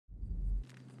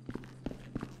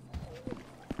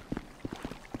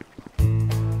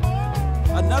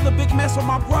Another big mess on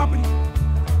my property?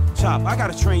 Chop, I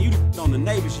gotta train you on the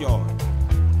neighbor's yard.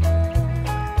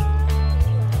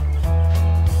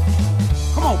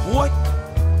 Come on, boy.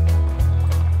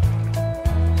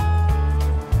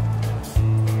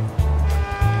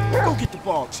 Go get the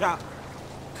ball, Chop.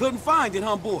 Couldn't find it,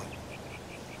 huh, boy?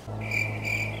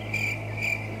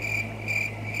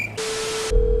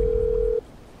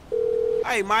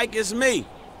 Hey, Mike, it's me.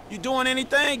 You doing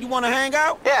anything? You wanna hang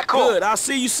out? Yeah, cool. Good, I'll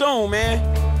see you soon,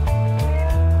 man.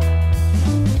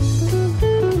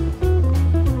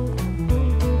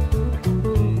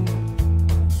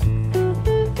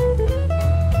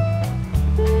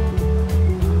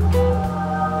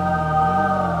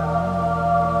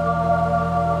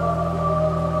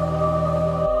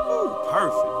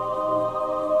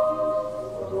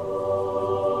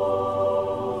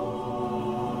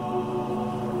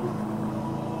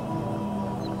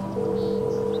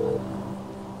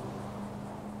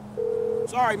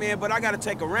 Sorry, man, but I gotta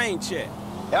take a rain check.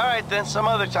 All right, then, some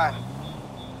other time.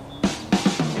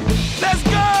 Let's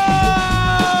go!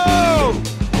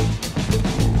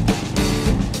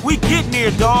 We getting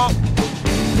here, dog.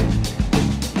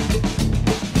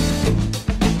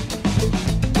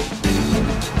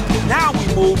 Now we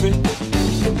moving.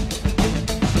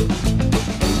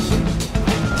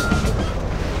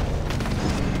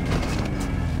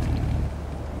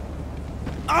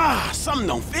 Ah, something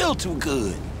don't feel too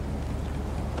good.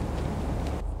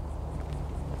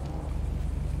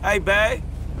 Hey, babe.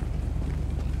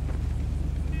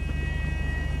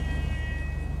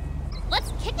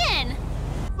 Let's kick in.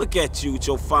 Look at you with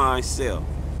your fine self.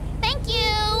 Thank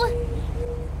you.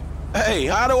 Hey,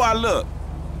 how do I look?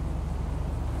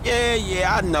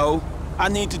 Yeah, I know. I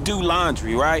need to do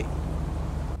laundry, right?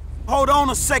 Hold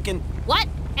on a second.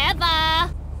 Whatever.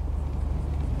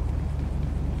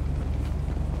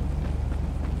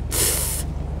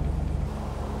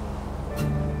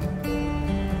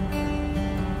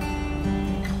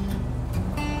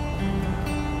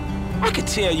 I could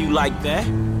tell you like that.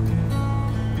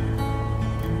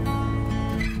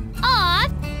 Aw.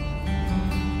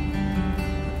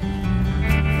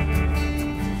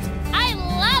 I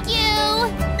love you.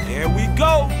 There we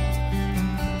go.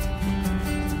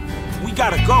 We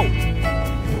gotta go.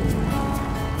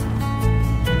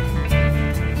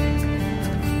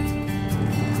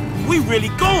 We really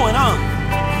going, huh?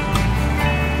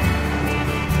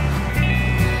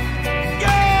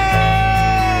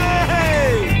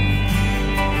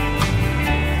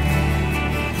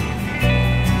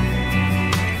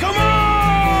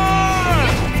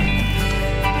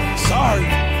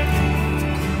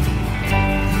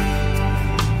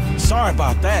 Sorry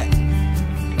about that.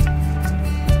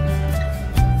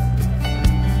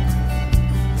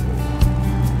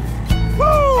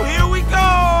 Woo! Here we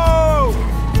go!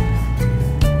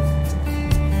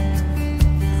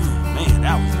 Man,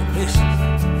 that was delicious.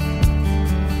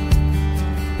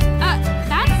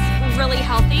 That's really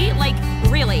healthy. Like,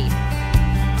 really.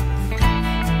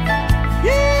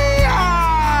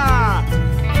 Yeah!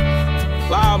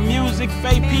 Loud music,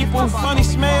 fake people, funny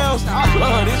smells. I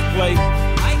love this place.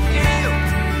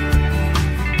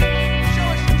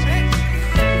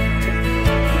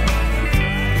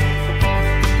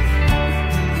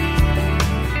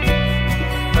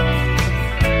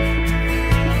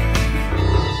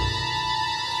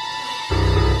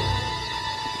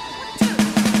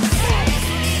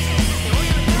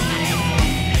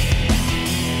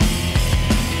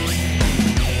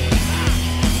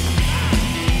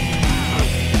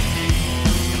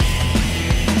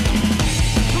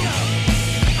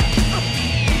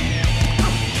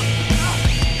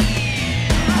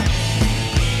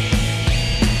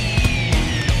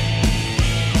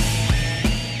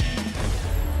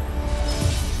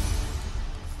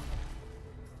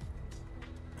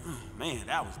 Man,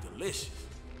 that was delicious.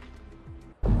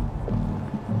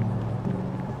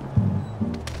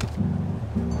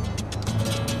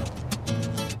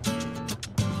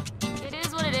 It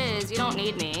is what it is. You don't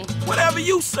need me. Whatever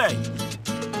you say.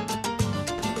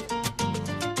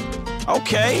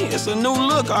 Okay, it's a new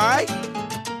look, all right?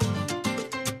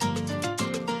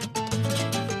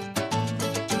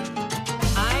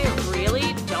 I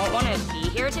really don't want to be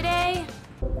here today.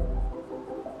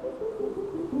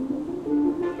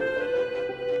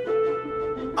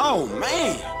 Oh,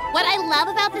 man. What I love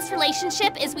about this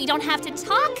relationship is we don't have to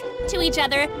talk to each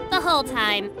other the whole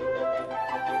time.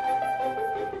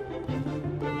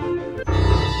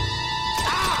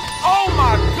 Oh,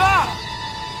 my God!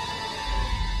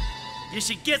 You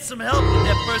should get some help with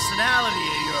that personality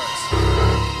of yours.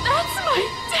 That's my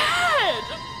dad!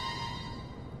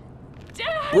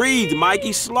 Breathe,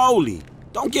 Mikey, slowly.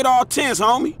 Don't get all tense,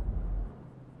 homie.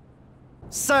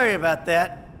 Sorry about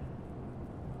that.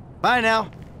 Bye now.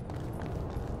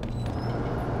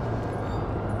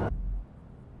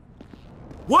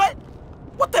 What?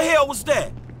 What the hell was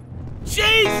that?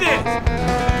 Jesus!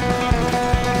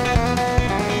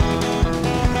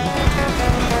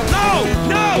 No!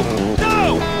 No!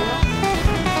 No!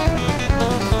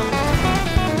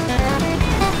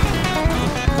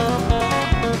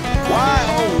 Why,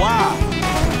 oh why?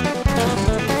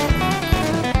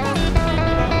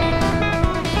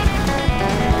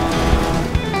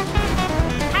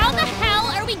 How the hell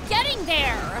are we getting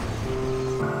there?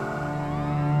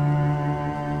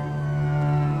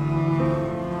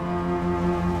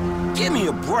 Give me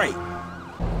a break.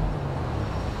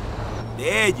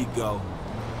 There you go.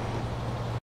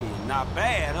 Not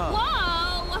bad, huh?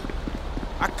 Whoa!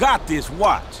 I got this,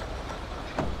 watch.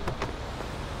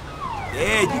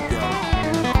 There you go.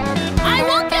 I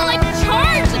won't get, like,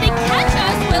 charged if they catch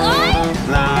us, will I?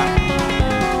 Nah.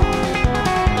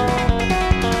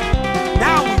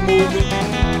 Now we moving.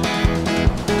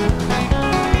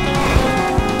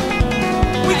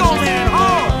 We gon' land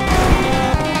hard.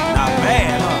 Not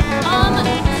bad, huh?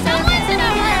 Someone's in a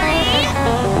hurry.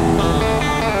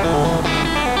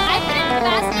 I've been in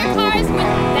faster cars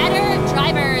with better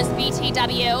drivers,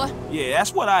 BTW. Yeah,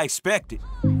 that's what I expected.